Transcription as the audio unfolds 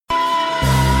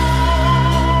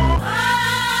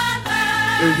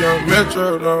If young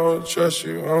Metro don't trust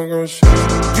you, I'm gon' shoot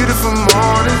you. Beautiful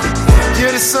morning,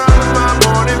 you're the sun of my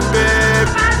morning, babe.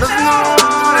 Nothing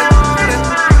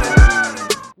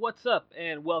What's up,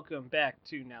 and welcome back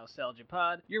to Nostalgia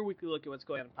Pod, your weekly look at what's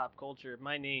going on in pop culture.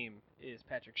 My name is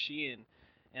Patrick Sheehan,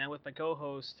 and I'm with my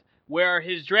co-host, Where Are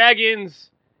His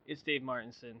Dragons? It's Dave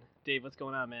Martinson. Dave, what's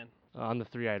going on, man? I'm the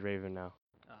three-eyed raven now.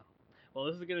 Well,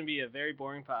 this is going to be a very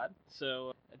boring pod,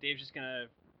 so Dave's just going to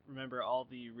remember all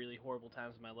the really horrible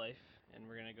times of my life, and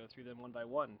we're going to go through them one by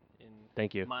one in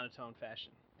Thank you. monotone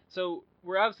fashion. So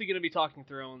we're obviously going to be talking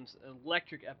Thrones,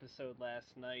 electric episode last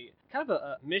night, kind of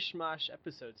a mishmash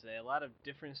episode today. A lot of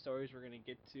different stories we're going to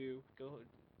get to, go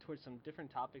towards some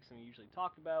different topics than we usually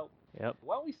talk about. Yep.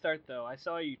 Why don't we start though? I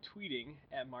saw you tweeting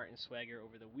at Martin Swagger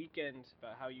over the weekend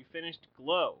about how you finished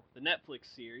Glow, the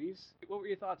Netflix series. What were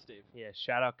your thoughts, Dave? Yeah,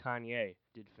 shout out Kanye.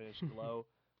 Did finish Glow.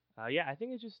 Yeah, I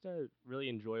think it's just a really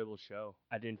enjoyable show.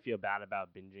 I didn't feel bad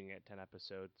about binging it 10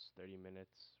 episodes, 30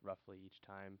 minutes roughly each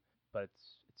time. But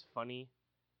it's funny.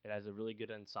 It has a really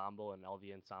good ensemble, and all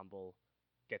the ensemble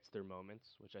gets their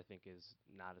moments, which I think is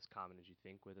not as common as you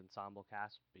think with ensemble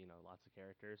cast. But, lots of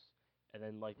characters. And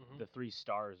then the three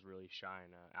stars really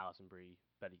shine: Alison Brie,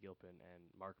 Betty Gilpin, and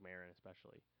Mark Maron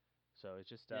especially. So it's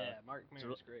just Mark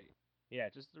Maron's great. Yeah,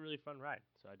 just a really fun ride.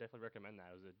 So I definitely recommend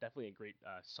that. It was definitely a great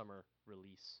summer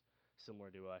release, similar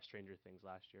to Stranger Things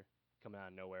last year, coming out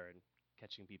of nowhere and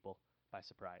catching people by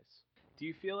surprise. Do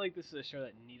you feel like this is a show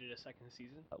that needed a second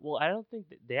season? Well, I don't think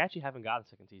they actually haven't got a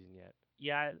second season yet.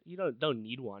 Yeah, you don't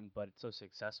need one, but it's so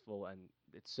successful and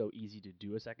it's so easy to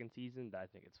do a second season that I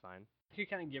think it's fine. You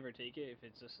could kind of give or take it if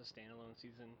it's just a standalone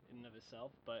season in and of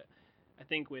itself, but I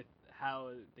think with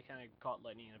how they kind of caught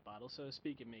lightning in a bottle, so to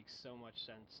speak, it makes so much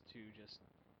sense to just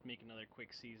make another quick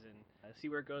season, see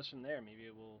where it goes from there. Maybe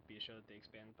it will be a show that they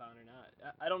expand upon or not.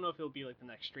 I don't know if it'll be like the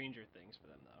next Stranger Things for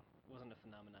them, though. It wasn't a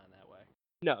phenomenon that way.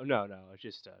 No. It's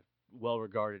just a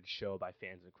well-regarded show by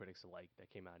fans and critics alike that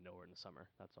came out of nowhere in the summer.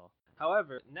 That's all.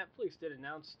 However, Netflix did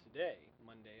announce today,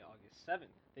 Monday, August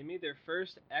 7th, they made their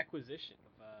first acquisition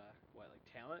of,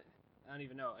 talent? I don't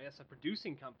even know. I guess a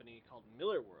producing company called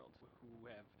Miller World, who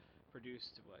have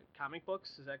produced, comic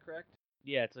books? Is that correct?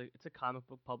 Yeah, it's a comic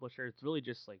book publisher. It's really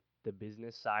just like the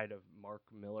business side of Mark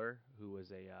Miller, who was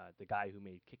the guy who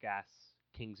made Kick-Ass,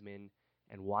 Kingsman,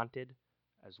 and Wanted,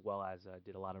 as well as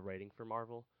did a lot of writing for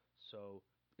Marvel. So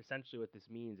essentially, what this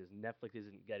means is Netflix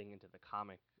isn't getting into the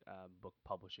comic book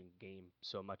publishing game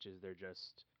so much as they're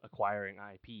just acquiring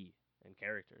IP and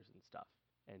characters and stuff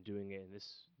and doing it. And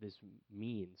this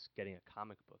means getting a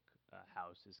comic book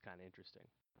house is kind of interesting.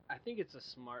 I think it's a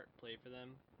smart play for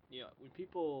them. When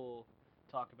people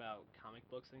talk about comic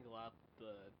books, I think a lot of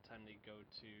the time they go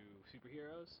to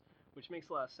superheroes, which makes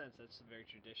a lot of sense. That's a very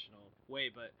traditional way,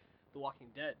 but The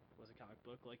Walking Dead was a comic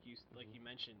book, like you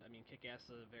mentioned. I mean, Kick-Ass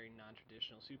is a very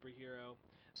non-traditional superhero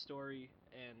story,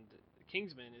 and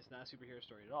Kingsman is not a superhero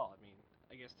story at all. I mean,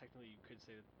 I guess technically you could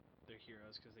say that they're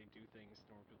heroes because they do things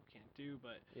normal people can't do,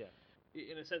 but Yeah.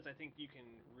 in a sense, I think you can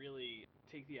really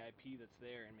take the IP that's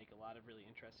there and make a lot of really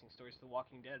interesting stories. The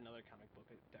Walking Dead, another comic book,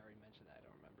 I already mentioned that, I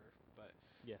don't remember, but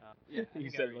Yeah. I You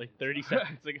think said I it like already 30 did,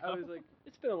 seconds ago. I was like,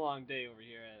 it's been a long day over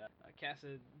here at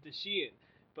Casa de Sheehan.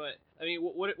 But I mean,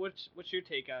 what's your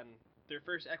take on their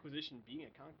first acquisition being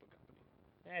a comic book company?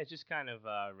 Yeah, it's just kind of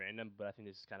random, but I think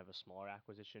this is kind of a smaller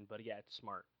acquisition. But yeah, it's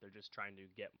smart. They're just trying to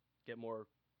get more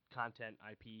content,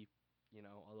 IP,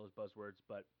 all those buzzwords,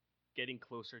 but getting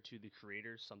closer to the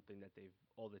creators, something that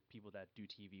all the people that do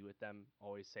TV with them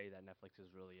always say that Netflix is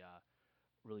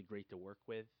really great to work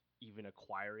with. Even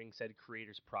acquiring said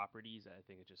creators' properties, I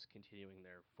think it's just continuing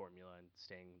their formula and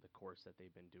staying the course that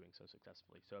they've been doing so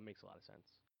successfully. So it makes a lot of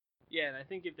sense. Yeah, and I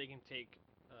think if they can take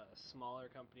a smaller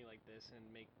company like this and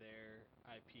make their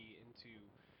IP into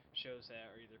shows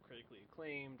that are either critically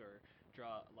acclaimed or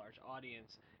draw a large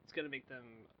audience, it's going to make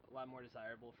them a lot more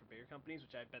desirable for bigger companies,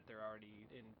 which I bet they're already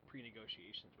in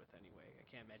pre-negotiations with anyway. I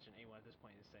can't imagine anyone at this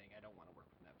point is saying, I don't want to work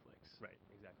with Netflix. Right,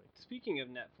 exactly. Speaking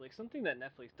of Netflix, something that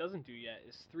Netflix doesn't do yet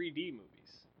is 3D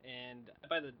movies. And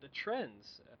by the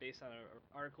trends, based on an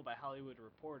article by The Hollywood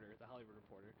Reporter,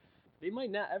 they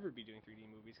might not ever be doing 3D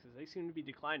movies because they seem to be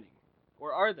declining.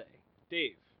 Or are they?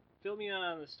 Dave, fill me in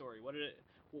on the story. What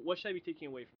should I be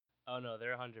taking away from? Oh no,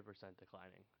 they're 100%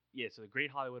 declining. Yeah, so the Great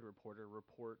Hollywood Reporter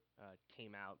report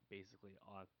came out basically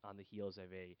on the heels of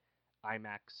a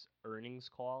IMAX earnings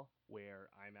call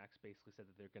where IMAX basically said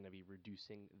that they're going to be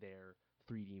reducing their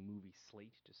 3D movie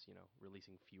slate, just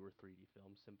releasing fewer 3D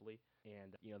films simply.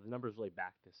 And the numbers really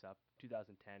back this up.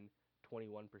 2010,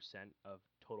 21% of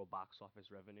total box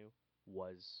office revenue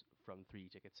was from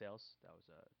 3D ticket sales. That was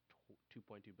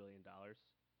 $2.2 billion.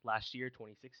 Last year,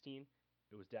 2016,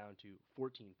 it was down to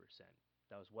 14%.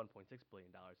 That was $1.6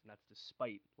 billion, and that's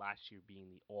despite last year being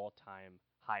the all-time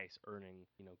highest earning,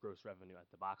 gross revenue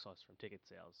at the box office from ticket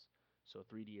sales. So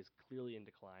 3D is clearly in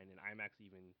decline, and IMAX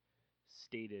even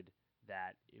stated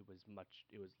that it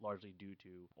was largely due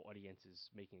to audiences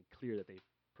making it clear that they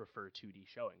prefer 2D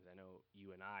showings. I know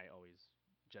you and I always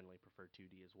generally prefer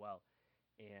 2D as well.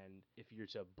 And if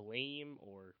you're to blame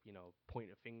or,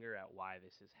 point a finger at why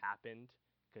this has happened,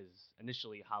 because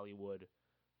initially Hollywood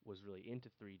was really into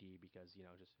 3D because,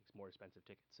 just it's more expensive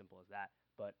tickets, simple as that.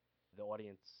 But the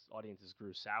audiences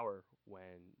grew sour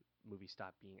when movies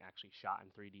stopped being actually shot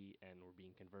in 3D and were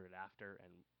being converted after,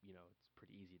 and it's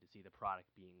pretty easy to see the product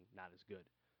being not as good.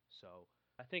 So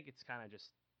I think it's kind of just,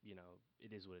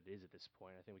 it is what it is at this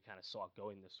point. I think we kind of saw it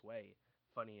going this way.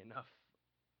 Funny enough,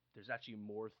 there's actually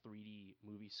more 3D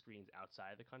movie screens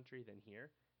outside the country than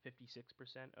here. 56%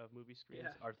 of movie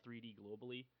screens are 3D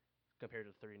globally, compared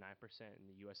to 39% in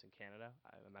the U.S. and Canada.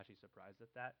 I'm actually surprised at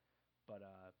that. But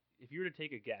if you were to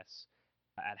take a guess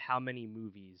at how many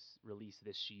movies released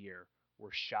this year were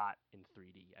shot in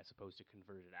 3D as opposed to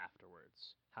converted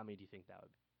afterwards, how many do you think that would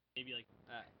be? Maybe like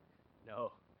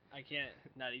No. I can't.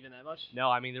 Not even that much. No,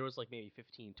 I mean there was like maybe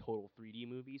 15 total 3D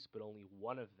movies, but only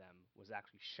one of them was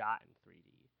actually shot in 3D.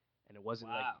 And it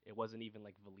wasn't even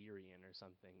like Valerian or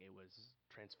something. It was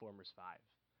Transformers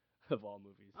 5 of all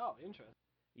movies. Oh, interesting.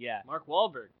 Yeah. Mark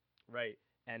Wahlberg. Right.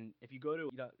 And if you go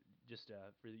to, just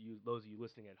for those of you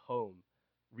listening at home,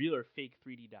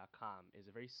 realorfake3d.com is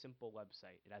a very simple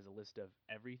website. It has a list of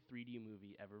every 3D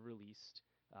movie ever released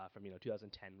from 2010,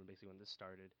 when this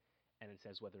started, and it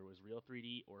says whether it was real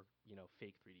 3D or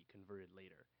fake 3D converted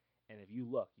later. And if you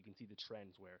look, you can see the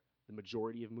trends where the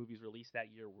majority of movies released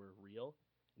that year were real.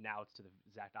 Now it's to the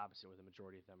exact opposite, where the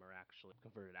majority of them are actually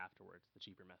converted afterwards, the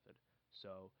cheaper method.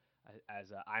 So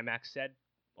as IMAX said,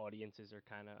 audiences are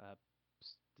kind of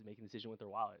making a decision with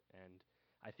their wallet, and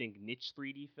I think niche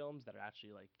 3D films that are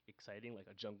actually like exciting, like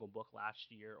a Jungle Book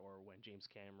last year, or when James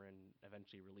Cameron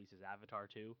eventually releases Avatar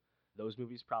 2, those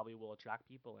movies probably will attract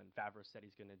people. And Favreau said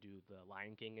he's going to do the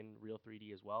Lion King in real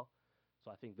 3D as well,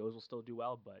 so I think those will still do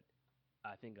well. But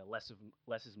I think a less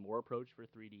is more approach for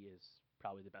 3D is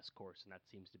probably the best course, and that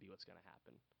seems to be what's going to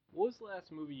happen. What was the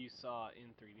last movie you saw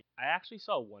in 3D? I actually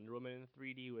saw Wonder Woman in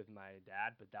 3D with my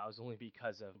dad, but that was only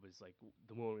because it was like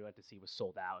the one we went to see was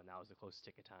sold out, and that was the closest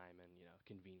ticket time and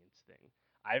convenience thing.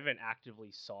 I haven't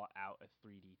actively sought out a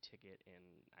 3D ticket, and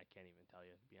I can't even tell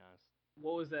you, to be honest.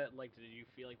 What was that like? Did you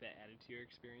feel like that added to your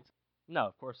experience? No,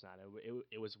 of course not.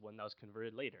 It was one that was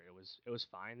converted later. It was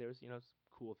fine. There was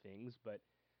cool things, but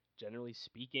generally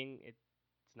speaking, it's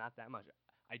not that much.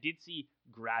 I did see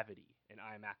Gravity in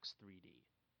IMAX 3D,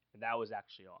 and that was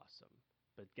actually awesome.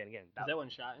 But again, was that one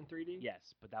shot in 3D?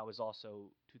 Yes, but that was also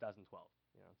 2012.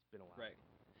 It's been a while. Right.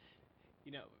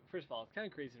 First of all, it's kind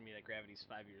of crazy to me that Gravity's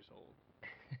 5 years old.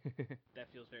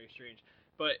 That feels very strange.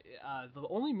 But the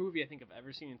only movie I think I've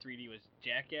ever seen in 3D was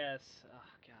Jackass.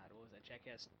 Oh God, what was that?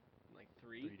 Jackass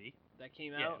 3? 3D. That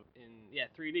came out in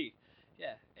 3D.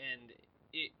 Yeah, and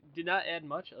it did not add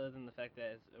much other than the fact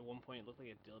that at one point it looked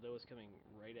like a dildo was coming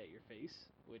right at your face,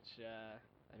 which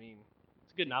I mean,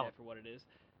 it's a good novel for what it is.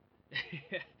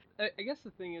 I guess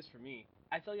the thing is, for me,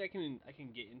 I feel like I can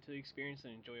get into the experience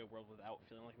and enjoy a world without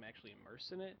feeling like I'm actually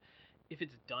immersed in it. If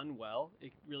it's done well,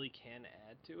 it really can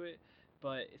add to it,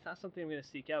 but it's not something I'm going to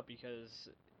seek out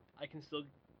because I can still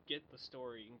get the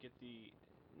story and get the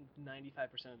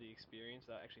 95% of the experience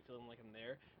without actually feeling like I'm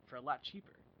there for a lot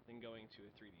cheaper than going to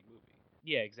a 3D movie.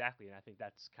 Yeah, exactly, and I think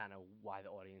that's kind of why the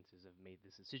audiences have made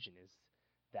this decision, is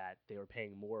that they were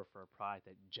paying more for a product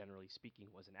that, generally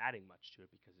speaking, wasn't adding much to it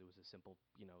because it was a simple,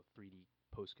 3D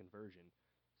post conversion.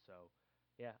 So,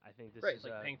 yeah, I think this is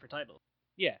like paying for titles.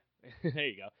 Yeah, there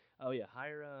you go. Oh yeah,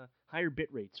 higher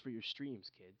bit rates for your streams,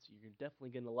 kids. You're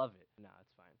definitely gonna love it. No,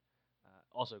 it's fine.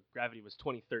 Also, Gravity was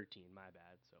 2013. My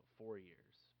bad. So 4 years,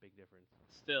 big difference.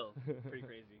 Still pretty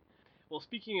crazy. Well,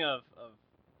 speaking of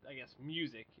I guess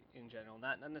music in general,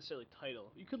 not necessarily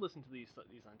Tidal. You could listen to these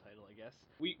on Tidal, I guess.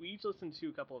 We each listened to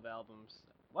a couple of albums.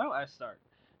 Why don't I start?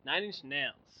 9 Inch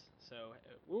Nails. So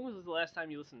when was the last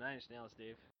time you listened to 9 Inch Nails,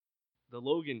 Dave? The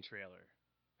Logan trailer.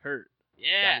 Hurt.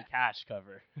 Yeah. Johnny Cash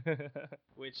cover.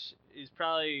 Which is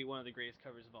probably one of the greatest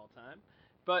covers of all time.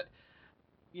 But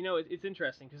it's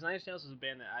interesting because 9 Inch Nails was a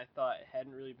band that I thought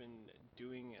hadn't really been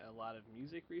doing a lot of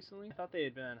music recently. I thought they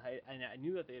had been on I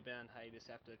knew that they had been on hiatus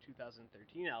after the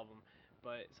 2013 album,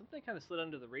 but something kind of slid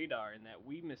under the radar and that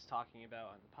we missed talking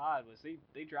about on the pod was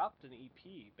they dropped an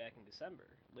EP back in December,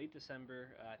 late December.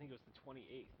 I think it was the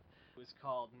 28th. It was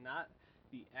called Not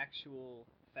the Actual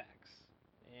Facts,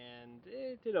 and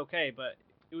it did okay, but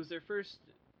It was their first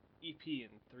EP in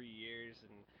 3 years,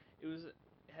 and it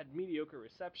had mediocre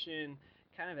reception.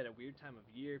 Kind of at a weird time of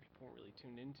year, people weren't really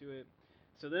tuned into it.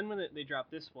 So then when they dropped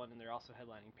this one, and they're also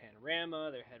headlining Panorama,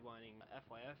 they're headlining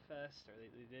FYF Fest, or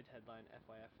they did headline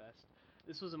FYF Fest.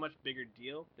 This was a much bigger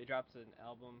deal. They dropped an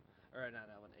album, or not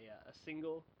an album, a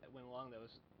single that went along that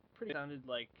was pretty sounded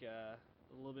like a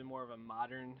little bit more of a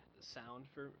modern sound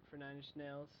for Nine Inch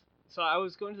Nails. So I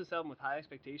was going to this album with high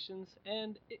expectations,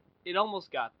 and it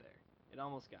almost got there. It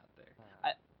almost got there.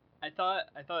 I thought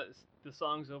the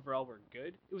songs overall were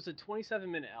good. It was a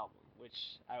 27-minute album,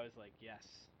 which I was like, yes,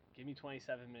 give me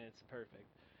 27 minutes, perfect.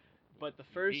 But the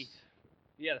first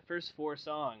 4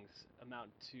 songs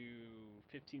amount to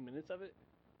 15 minutes of it,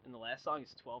 and the last song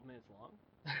is 12 minutes long.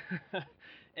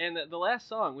 And the last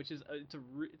song, which is it's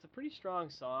a pretty strong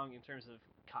song in terms of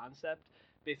concept,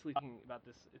 basically talking about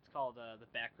this. It's called the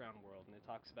background world, and it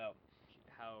talks about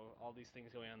how all these things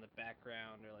going on in the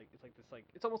background are like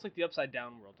it's almost like the upside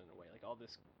down world in a way, like all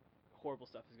this horrible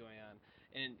stuff is going on.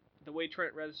 And the way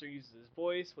Trent Reznor uses his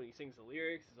voice when he sings the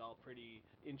lyrics is all pretty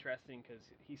interesting because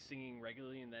he's singing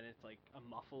regularly, and then it's like a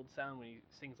muffled sound when he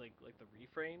sings like the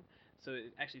refrain, so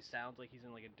it actually sounds like he's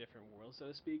in like a different world, so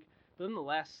to speak. But then the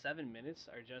last 7 minutes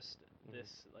are just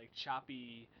this like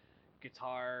choppy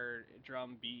guitar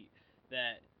drum beat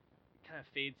that kind of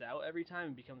fades out every time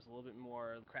and becomes a little bit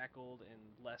more crackled and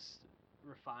less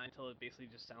refined until it basically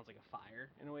just sounds like a fire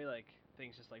in a way, like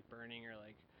things just like burning or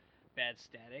like bad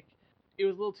static. It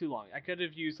was a little too long. I could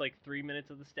have used like 3 minutes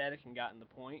of the static and gotten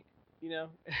the point, you know.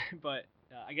 But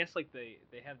I guess like they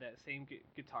have that same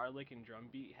guitar lick and drum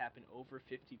beat happen over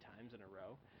 50 times in a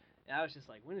row, and I was just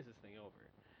like, when is this thing over?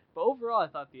 But overall, I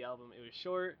thought the album, it was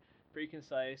short, pretty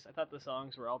concise. I thought the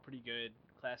songs were all pretty good,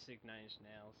 classic Nine Inch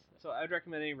Nails. So I would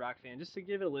recommend any rock fan just to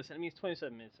give it a listen. I mean, it's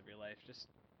 27 minutes of your life. Just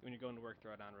when you're going to work,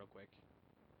 throw it on real quick.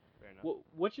 Fair enough.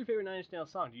 What's your favorite Nine Inch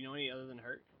Nails song? Do you know any other than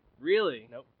Hurt? Really?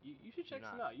 Nope. You should check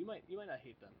some out. You might not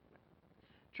hate them.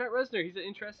 Trent Reznor, he's an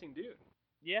interesting dude.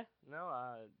 Yeah, no,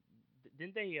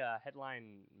 didn't they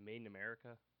headline Made in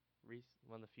America?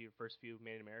 One of the first few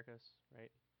Made in Americas,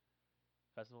 right?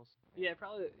 Festivals? Yeah,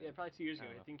 probably 2 years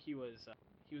ago. I don't know. I think he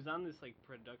was on this like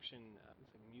production, this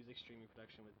like music streaming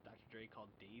production with Dr. Dre called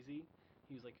Daisy.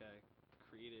 He was like a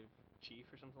creative chief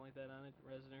or something like that on it,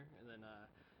 Reznor. And then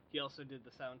he also did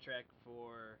the soundtrack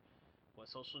for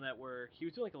Social Network. He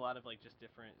was doing like a lot of like just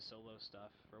different solo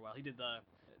stuff for a while. He did the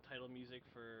title music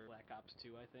for Black Ops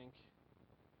 2, I think.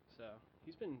 So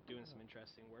he's been doing some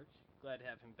interesting work. Glad to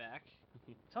have him back.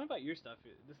 Tell me about your stuff.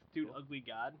 This dude, Ugly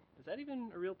God, is that even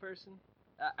a real person?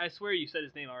 I swear you said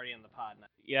his name already on the pod.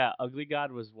 Yeah, Ugly God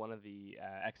was one of the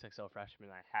XXL freshmen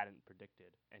I hadn't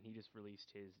predicted, and he just released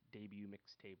his debut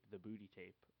mixtape, The Booty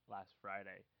Tape, last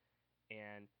Friday.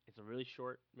 And it's a really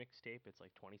short mixtape. It's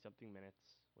like 20-something minutes,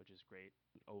 which is great.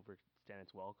 Overstand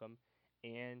its welcome.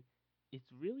 And it's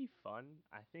really fun.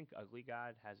 I think Ugly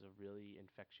God has a really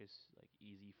infectious, like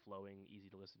easy flowing, easy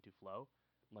to listen to flow,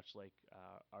 much like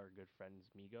our good friends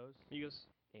Migos.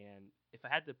 And if I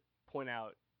had to point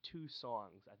out 2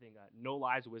 songs, I think No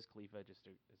Lies Wiz Khalifa is just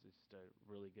a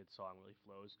really good song, really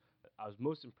flows. I was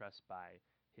most impressed by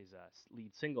his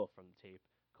lead single from the tape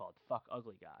called Fuck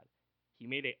Ugly God. He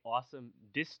made an awesome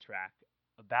diss track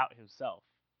about himself,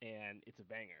 and it's a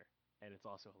banger, and it's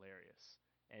also hilarious.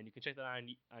 And you can check that out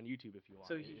on YouTube if you want.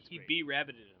 So he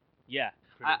B-rabbited him. Yeah.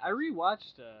 I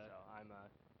rewatched. So I'm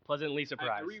pleasantly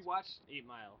surprised. I rewatched 8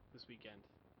 Mile this weekend.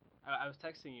 I was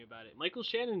texting you about it. Michael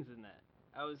Shannon's in that.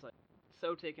 I was like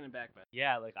so taken aback by it.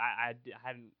 Yeah, like I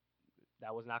hadn't.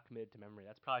 That was not committed to memory.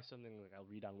 That's probably something like I'll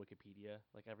read on Wikipedia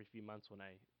like every few months when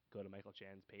I go to Michael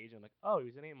Shannon's page. I'm like, oh, he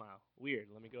was in 8 Mile. Weird.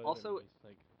 Let me go. Also,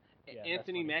 like,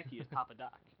 Anthony Mackie is Papa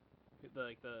Doc.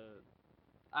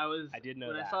 I did know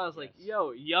when that. I saw, I was like,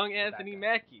 yo, young Anthony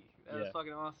Mackie. That was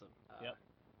fucking awesome. Yep.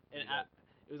 And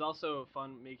it was also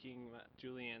fun making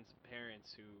Julianne's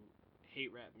parents, who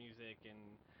hate rap music and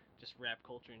just rap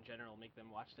culture in general, make them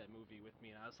watch that movie with me.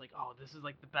 And I was like, oh, this is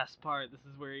like the best part. This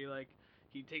is where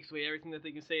he takes away everything that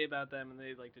they can say about them, and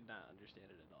they like did not understand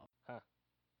it at all. Huh.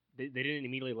 They didn't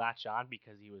immediately latch on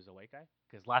because he was a white guy?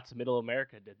 Because lots of Middle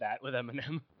America did that with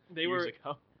Eminem years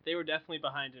ago. They were definitely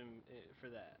behind him for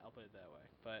that. I'll put it that way.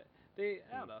 But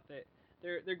I don't know.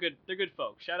 They're good. They're good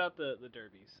folks. Shout out the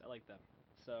Derbies. I like them.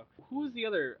 So, who was the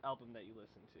other album that you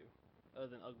listened to, other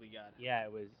than Ugly God? Yeah,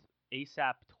 it was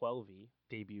ASAP 12e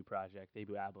debut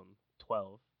album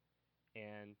 12,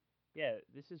 and yeah,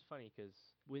 this is funny because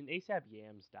when ASAP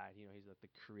Yams died, he's like the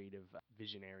creative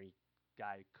visionary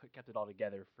guy, kept it all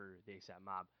together for the ASAP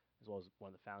Mob as well as one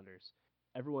of the founders.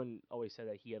 everyone always said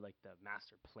that he had like the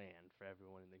master plan for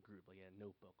everyone in the group. Like he had a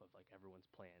notebook of like everyone's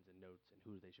plans and notes and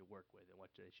who they should work with and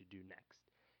what they should do next.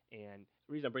 And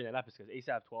the reason I bring that up is because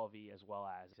ASAP 12E as well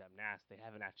as ASAP Nas, they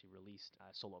haven't actually released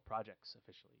solo projects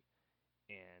officially.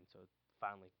 And so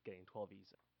finally getting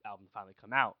 12E's album finally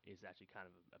come out is actually kind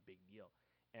of a big deal.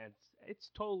 And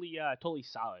it's totally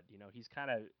solid. You know, he's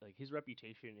kind of like his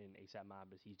reputation in ASAP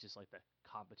Mob is he's just like the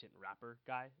competent rapper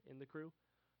guy in the crew,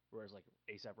 whereas like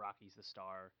ASAP Rocky's the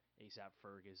star, ASAP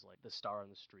Ferg is like the star on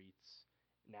the streets.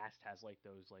 Nast has like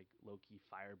those like low key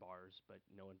fire bars, but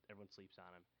everyone sleeps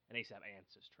on him. And ASAP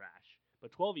Ant's just trash.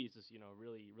 But 12 is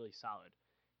really solid.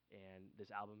 And this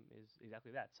album is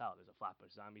exactly that, solid. There's a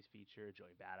Flatbush Zombies feature,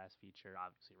 Joey Badass feature,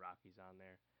 obviously Rocky's on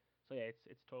there. So yeah,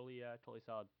 it's totally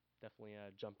solid. Definitely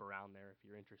jump around there if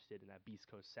you're interested in that Beast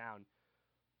Coast sound.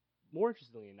 More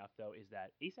interestingly enough, though, is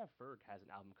that ASAP Ferg has an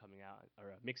album coming out,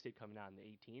 or a mixtape coming out on the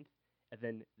 18th, and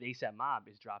then the ASAP Mob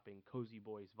is dropping Cozy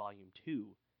Boys Volume 2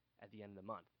 at the end of the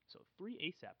month. So 3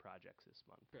 ASAP projects this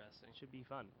month. Interesting. It should be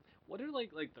fun. What are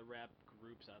like the rap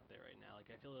groups out there right now?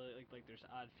 Like I feel like there's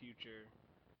Odd Future.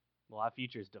 Well, Odd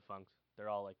Future's defunct.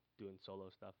 They're all like doing solo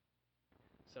stuff.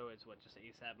 So it's what, just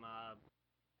ASAP Mob?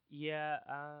 Yeah.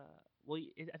 Well,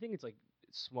 I think it's like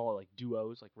small like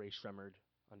duos, like Ray Shremmerd,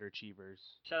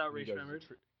 Underachievers. Shout out Ray Migos Shremmerd.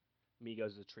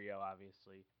 Migos is a trio,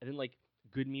 obviously. And then like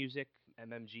Good Music,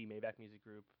 MMG, Maybach Music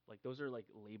Group. Like those are like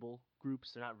label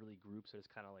groups. They're not really groups. They're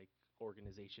just kind of like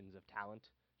organizations of talent,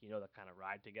 that kind of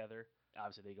ride together.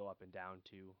 Obviously, they go up and down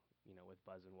too, with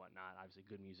Buzz and whatnot. Obviously,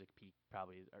 Good Music peaked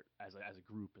probably as a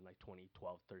group in like 2012,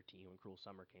 13 when Cruel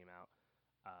Summer came out.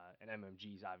 And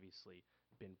MMG's obviously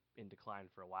been in decline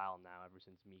for a while now, ever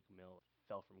since Meek Mill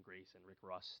fell from grace and Rick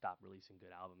Ross stopped releasing good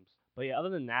albums. But yeah,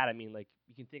 other than that, I mean, like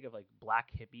you can think of like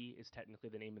Black Hippie is technically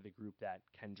the name of the group that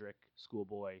Kendrick,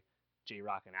 Schoolboy, J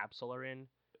Rock, and Absol are in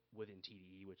within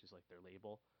TDE, which is like their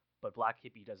label. But Black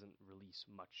Hippie doesn't release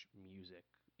much music.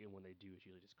 And when they do, it's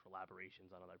usually just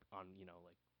collaborations on like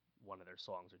one of their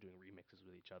songs or doing remixes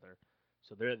with each other.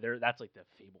 So that's like the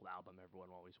fabled album everyone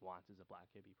always wants is a Black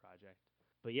Hippie project.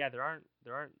 But yeah, there aren't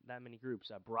that many groups.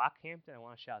 Brockhampton, I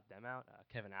want to shout them out.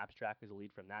 Kevin Abstract is the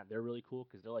lead from that. They're really cool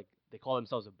because they call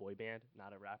themselves a boy band,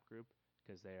 not a rap group,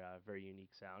 because they're a very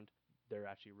unique sound. They're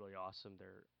actually really awesome.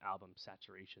 Their album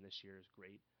Saturation this year is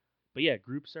great. But yeah,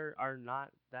 groups are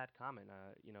not that common.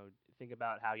 Think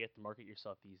about how you have to market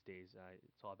yourself these days.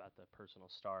 It's all about the personal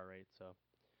star, right? So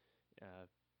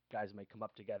guys might come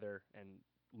up together and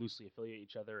loosely affiliate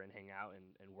each other and hang out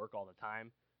and work all the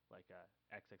time, like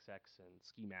XXX and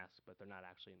Ski Mask, but they're not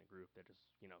actually in a group. They're just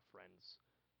friends.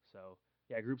 So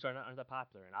yeah, groups aren't that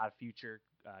popular. And Odd Future,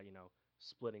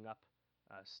 splitting up,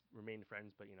 remain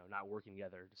friends, but not working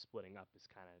together. Just splitting up is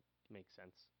kind of makes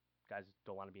sense. Guys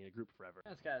don't want to be in a group forever.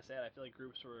 That's kind of sad. I feel like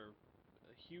groups were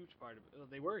a huge part of. Well,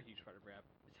 they were a huge part of rap.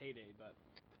 Its heyday, but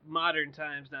modern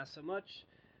times not so much.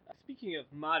 Speaking of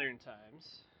modern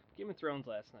times, Game of Thrones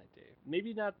last night, Dave.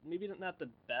 Maybe not the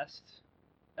best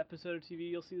episode of TV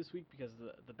you'll see this week because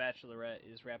the Bachelorette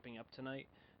is wrapping up tonight.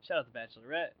 Shout out The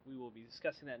Bachelorette. We will be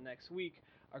discussing that next week.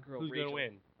 Our girl Who's Rachel. gonna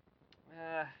win?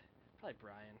 Probably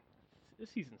Brian.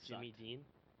 This season sucked. Jimmy Dean.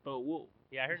 But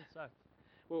Yeah, I heard it sucked.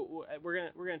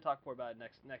 We're gonna talk more about it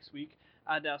next week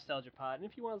on Nostalgia Pod. And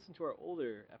if you want to listen to our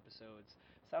older episodes,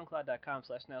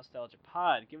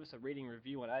 SoundCloud.com/NostalgiaPod. Give us a rating,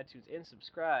 review on iTunes, and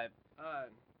subscribe on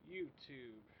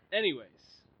YouTube.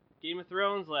 Anyways, Game of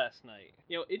Thrones last night.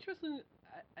 Interesting.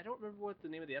 I don't remember what the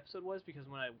name of the episode was because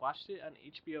when I watched it on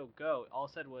HBO Go, all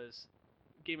it said was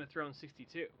Game of Thrones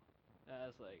 62. I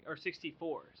was like, or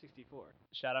 64.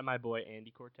 Shout out my boy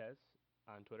Andy Cortez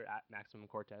on Twitter at Maximum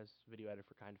Cortez, video editor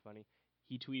for Kind of Funny.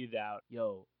 He tweeted out,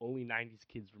 "Yo, only 90s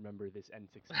kids remember this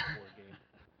N64 game."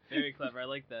 Very clever. I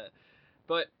like that.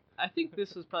 But I think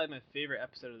this was probably my favorite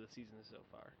episode of the season so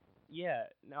far. Yeah,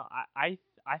 no, I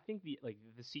think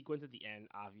the sequence at the end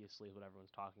obviously is what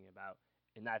everyone's talking about,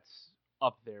 and that's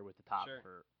up there with the top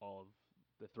for all of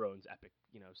the Thrones epic,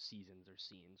 seasons or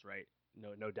scenes, right?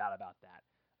 No doubt about that.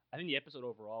 I think the episode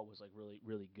overall was like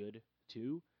really good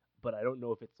too, but I don't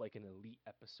know if it's like an elite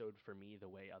episode for me the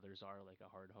way others are, like a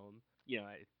Hard Home.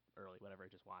 Early, whatever. I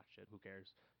just watched it. Who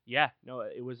cares? Yeah, no,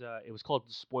 it was called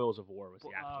Spoils of War was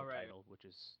the actual title, which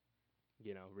is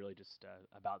really just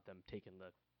about them taking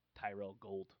the Tyrell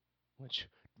gold, which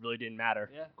really didn't matter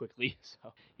quickly.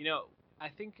 So I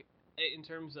think in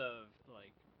terms of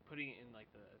like putting it in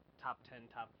like the top 10,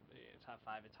 top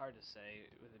 5, it's hard to say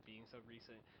with it being so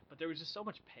recent, but there was just so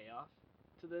much payoff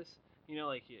to this.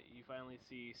 Like you finally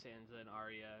see Sansa and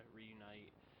Arya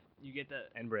reunite. You get the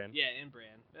And Bran. Yeah, and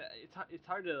Bran. It's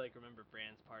hard to like remember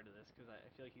Bran's part of this because I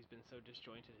feel like he's been so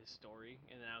disjointed his story,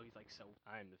 and now he's like so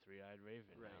I'm the three-eyed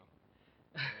raven right.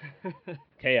 now.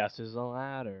 Chaos is a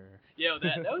ladder. Yo,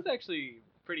 that was actually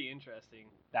pretty interesting.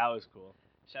 That was cool.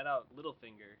 Shout out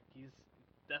Littlefinger. He's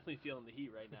definitely feeling the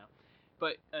heat right now.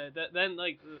 But then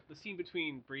like the scene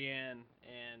between Brienne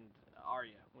and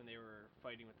Arya when they were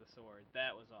fighting with the sword,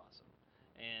 that was awesome.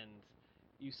 And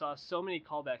you saw so many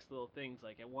callbacks to little things.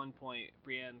 Like at one point,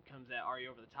 Brienne comes at Arya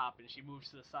over the top, and she moves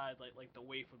to the side like the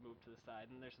waif would move to the side.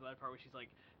 And there's another part where she's like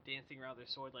dancing around their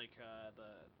sword, like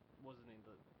what was his name,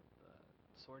 the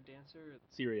sword dancer?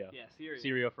 Syrio. Yeah, Syrio.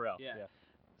 Syrio Farrell. Yeah.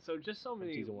 So just so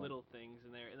many season 1. little things in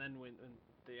there. And then when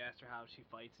they asked her how she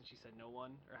fights, and she said no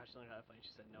one, or how she learned how to fight, and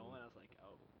she said no one. I was like,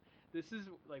 oh, this is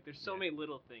like there's so many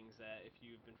little things that if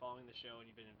you've been following the show and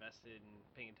you've been invested and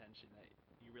paying attention, that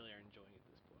you really are enjoying at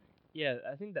this point. Yeah,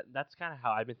 I think that's kind of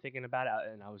how I've been thinking about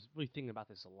it, and I was really thinking about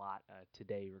this a lot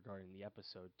today regarding the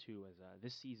episode too. As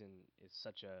this season is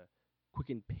such a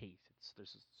quickened pace.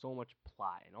 There's so much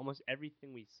plot, and almost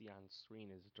everything we see on screen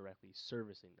is directly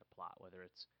servicing the plot, whether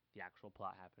it's the actual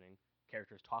plot happening,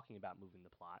 characters talking about moving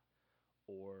the plot,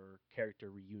 or character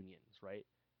reunions. Right?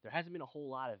 There hasn't been a whole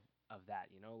lot of that.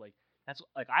 Like that's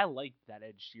like I liked that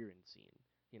Ed Sheeran scene.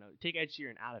 Take Ed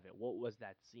Sheeran out of it. What was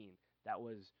that scene? That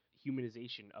was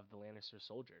humanization of the Lannister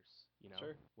soldiers.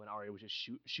 Sure. When Arya was just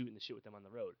shooting the shit with them on the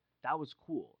road. That was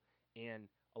cool. And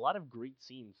a lot of great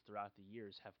scenes throughout the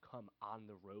years have come on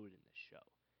the road in this show.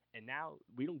 And now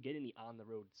we don't get any on the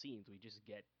road scenes. We just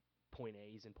get point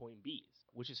A's and point B's,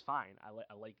 which is fine. I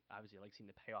like obviously I like seeing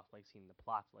the payoff, I like seeing the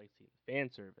plots, I like seeing the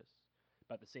fan service.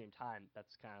 But at the same time,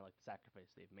 that's kind of like the sacrifice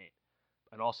they've made.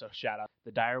 And also shout out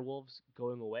the Dire Wolves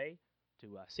going away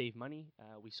to save money.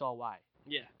 We saw why.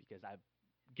 Yeah. Because I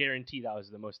guarantee that was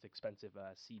the most expensive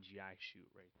CGI shoot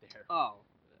right there. Oh.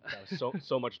 That was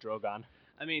so much Drogon.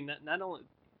 I mean, not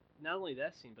only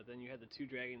that scene, but then you had the two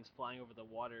dragons flying over the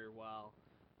water while,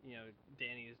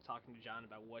 Dany is talking to Jon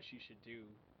about what she should do,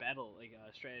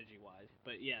 strategy wise.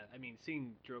 But yeah, I mean,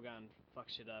 seeing Drogon fuck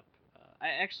shit up, I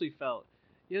actually felt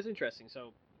it was interesting.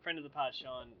 So, friend of the pod,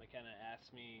 Sean McKenna,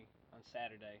 asked me on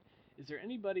Saturday, is there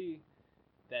anybody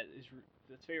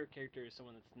that's favorite character is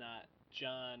someone that's not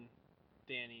Jon,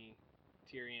 Dany,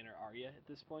 Tyrion, or Arya at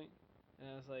this point? And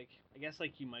I was like, I guess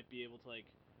you might be able to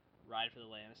ride for the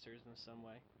Lannisters in some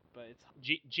way, but it's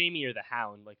Jaime or the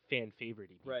Hound, fan favorite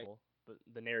people. Right. But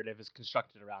the narrative is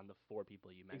constructed around the 4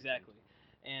 people you mentioned. Exactly.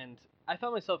 And I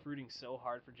found myself rooting so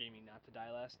hard for Jaime not to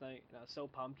die last night, and I was so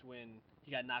pumped when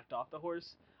he got knocked off the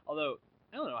horse. Although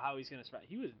I don't know how he's gonna survive.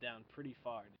 He was down pretty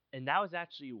far. And that was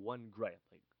actually one gripe.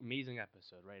 Amazing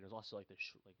episode, right? It was also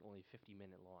only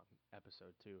 50-minute long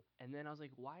episode too. And then I was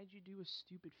like, why did you do a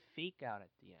stupid fake out at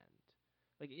the end?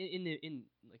 In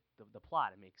the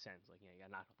plot, it makes sense. You got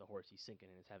knocked off the horse, he's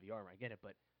sinking in his heavy armor. I get it,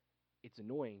 but it's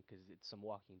annoying because it's some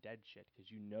Walking Dead shit. Because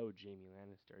Jaime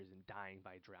Lannister isn't dying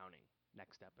by drowning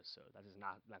next episode. That is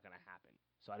not gonna happen.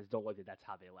 So I just don't like that. That's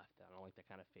how they left it. I don't like that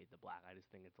kind of fade to black. I just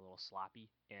think it's a little sloppy.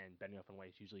 And Benioff and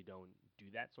Weiss usually don't do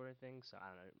that sort of thing. So I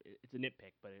don't know. It's a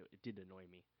nitpick, but it did annoy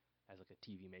me as a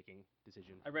TV making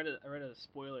decision. I read a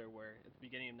spoiler where at the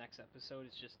beginning of next episode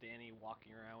it's just Dany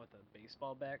walking around with a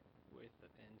baseball bat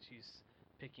and she's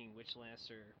picking which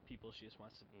Lannister people she just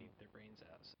wants to beat their brains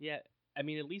out. So. Yeah, I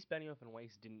mean, at least Benioff and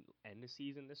Weiss didn't end the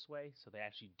season this way, so they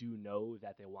actually do know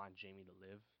that they want Jaime to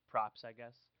live. Props, I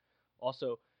guess.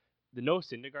 Also, the Noah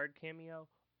Syndergaard cameo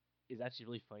is actually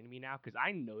really funny to me now because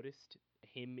I noticed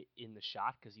him in the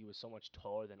shot because he was so much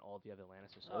taller than all the other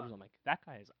Lannister soldiers. I'm like, that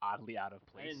guy is oddly out of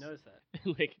place. I didn't notice that.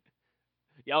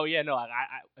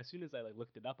 As soon as I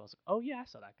looked it up, I was like, oh yeah, I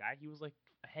saw that guy. He was a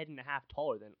head and a half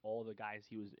taller than all the guys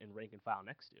he was in rank and file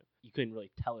next to. You couldn't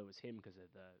really tell it was him because of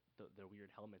the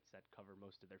weird helmets that cover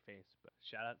most of their face. But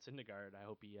shout out Syndergaard. I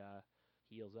hope he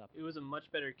heals up. It was a much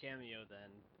better cameo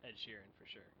than Ed Sheeran for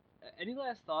sure. Any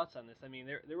last thoughts on this? I mean,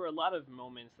 there were a lot of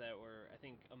moments that were, I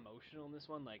think, emotional in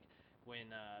this one, like when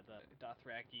the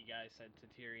Dothraki guy said to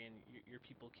Tyrion, "Your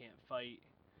people can't fight."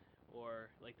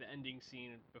 Or the ending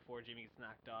scene before Jaime gets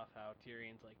knocked off, how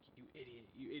Tyrion's like,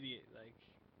 you idiot.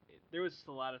 There was just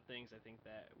a lot of things I think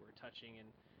that were touching, and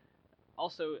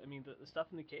also, I mean, the stuff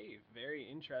in the cave, very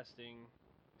interesting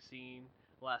scene.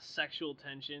 A lot of sexual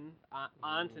tension.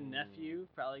 Aunt and nephew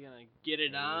probably gonna get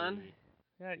it on.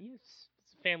 Yeah, it's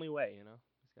a family way,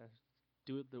 Just gotta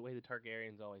do it the way the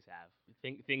Targaryens always have.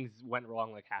 Things went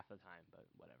wrong half the time, but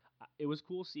whatever. It was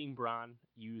cool seeing Bronn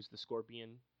use the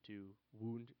Scorpion to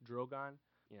wound Drogon.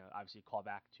 Obviously call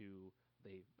back to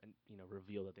they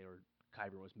reveal that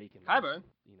Qyburn was making Qyburn,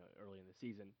 early in the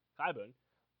season. Qyburn,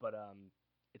 but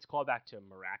it's called back to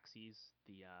Meraxes,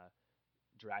 the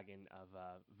dragon of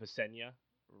Visenya,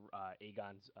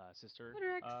 Aegon's sister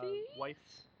wife,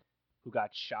 who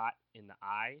got shot in the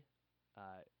eye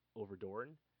over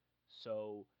Dorne.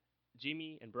 So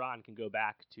Jaime and Bronn can go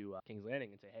back to King's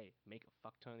Landing and say, "Hey, make a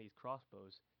fuck ton of these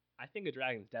crossbows." I think a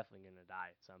dragon's definitely gonna die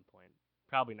at some point.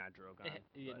 Probably not Drogon.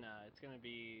 Yeah, no, it's not gonna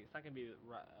be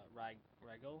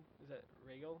Rhaegal. Is that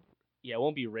Rhaegal? Yeah, it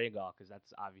won't be Rhaegal because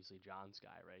that's obviously John's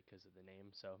guy, right? Because of the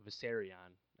name. So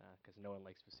Viserion, because no one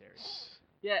likes Viserion.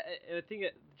 Yeah, I think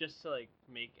just to like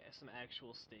make some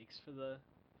actual stakes for the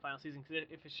final season. Because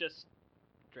if it's just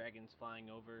dragons flying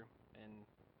over and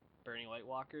burning White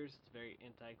Walkers, it's a very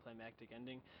anticlimactic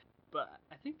ending. But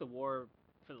I think the war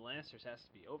for the Lannisters has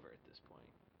to be over at this point.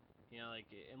 You know, like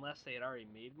unless they had already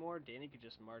made more, Dany could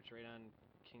just march right on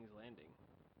King's Landing.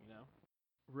 You know.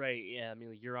 Right. Yeah. I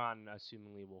mean, Euron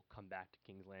assumingly will come back to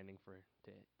King's Landing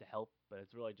to help, but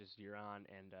it's really just Euron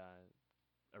and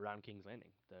around King's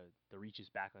Landing. The Reach is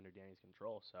back under Dany's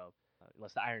control. So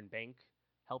unless the Iron Bank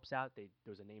helps out, there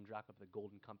was a name drop of the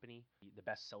Golden Company, the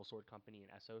best sellsword company in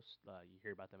Essos. You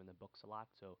hear about them in the books a lot,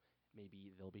 so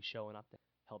maybe they'll be showing up to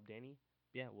help Dany.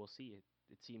 Yeah, we'll see.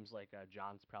 It seems like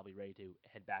John's probably ready to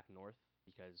head back north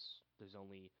because there's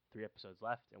only 3 episodes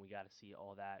left, and we got to see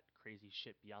all that crazy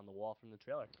shit beyond the wall from the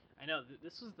trailer. I know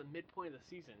this was the midpoint of the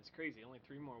season. It's crazy. Only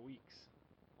 3 more weeks.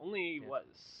 Only what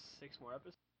 6 more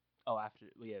episodes? Oh,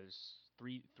 there's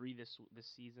three this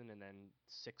season, and then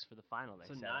 6 for the final. They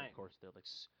So said, 9. of course, they're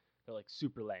like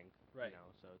super length, right? You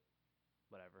know, so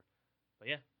whatever. But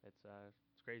yeah, it's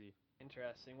crazy.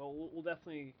 Interesting. Well, we'll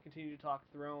definitely continue to talk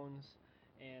Thrones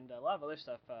and a lot of other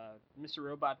stuff. Mr.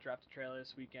 Robot dropped a trailer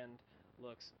this weekend.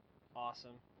 Looks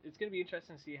awesome. It's gonna be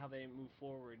interesting to see how they move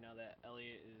forward now that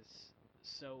Elliot is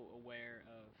so aware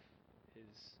of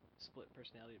his split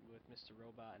personality with Mr.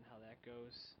 Robot and how that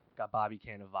goes. Got Bobby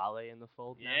Cannavale in the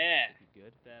fold now. Yeah. Should be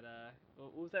good. That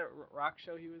what was that rock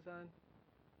show he was on?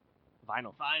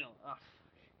 Vinyl. Oh,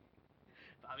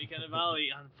 Bobby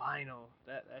Cannavale on Vinyl.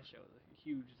 That show was a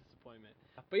huge disappointment.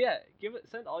 But yeah,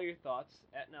 send all your thoughts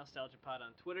at NostalgiaPod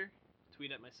on Twitter.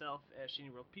 Tweet at myself at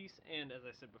Sheeny World Peace, and as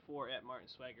I said before, at Martin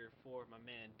Swagger for my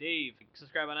man Dave.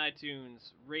 Subscribe on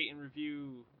iTunes, rate and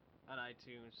review on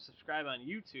iTunes, subscribe on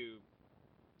YouTube.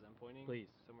 As I'm pointing, Please,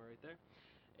 somewhere right there.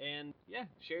 And yeah,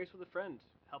 share us with a friend.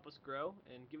 Help us grow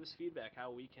and give us feedback how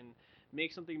we can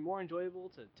make something more enjoyable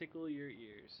to tickle your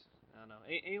ears. I don't know.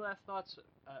 Any last thoughts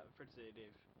for today,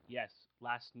 Dave? Yes.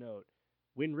 Last note.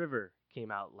 Wind River came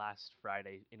out last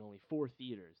Friday in only 4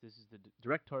 theaters. This is the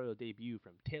directorial debut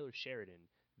from Taylor Sheridan,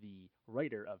 the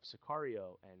writer of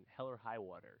Sicario and Hell or High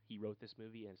Water. He wrote this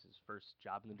movie and it's his first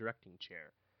job in the directing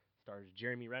chair. Stars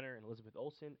Jeremy Renner and Elizabeth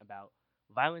Olsen about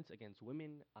violence against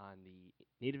women on the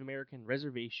Native American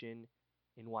reservation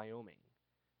in Wyoming.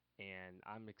 And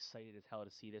I'm excited as hell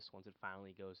to see this once it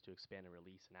finally goes to expand and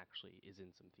release and actually is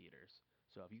in some theaters.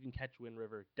 So if you can catch Wind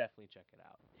River, definitely check it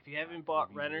out. If you haven't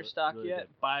bought Renner stock really yet,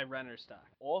 buy Renner stock.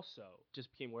 Also,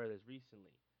 just became aware of this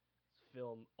recently. This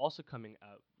film also coming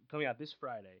out this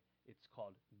Friday. It's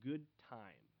called Good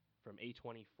Time from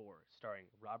A24, starring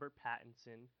Robert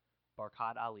Pattinson,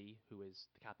 Barkhad Ali, who is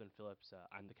the Captain Phillips,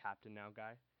 I'm the Captain Now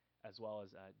guy, as well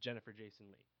as Jennifer Jason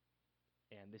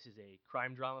Leigh. And this is a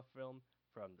crime drama film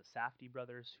from the Safdie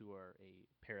brothers, who are a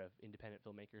pair of independent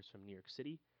filmmakers from New York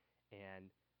City. And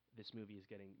this movie is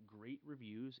getting great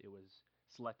reviews. It was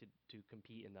selected to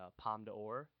compete in the Palme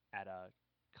d'Or at a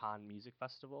Cannes Music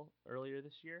Festival earlier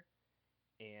this year.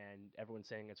 And everyone's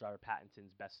saying it's Robert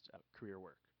Pattinson's best career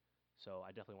work. So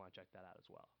I definitely want to check that out as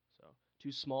well. So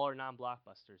 2 smaller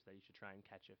non-blockbusters that you should try and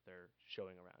catch if they're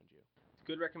showing around you.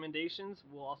 Good recommendations.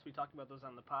 We'll also be talking about those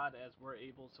on the pod as we're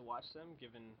able to watch them,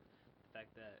 given the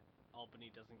fact that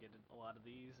Albany doesn't get a lot of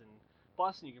these, and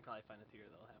Boston you can probably find a theater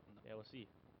that'll have them. Yeah, we'll see.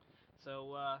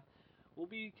 So we'll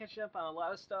be catching up on a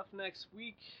lot of stuff next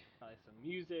week. Probably some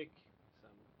music,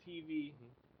 some TV.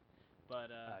 Mm-hmm. But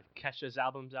Kesha's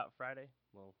album's out Friday.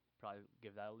 We'll probably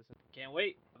give that a listen. Can't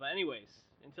wait. But anyways,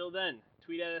 until then,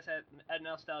 tweet at us at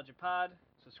NostalgiaPod.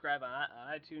 Subscribe on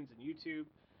iTunes and YouTube.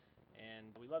 And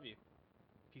we love you.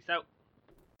 Peace out.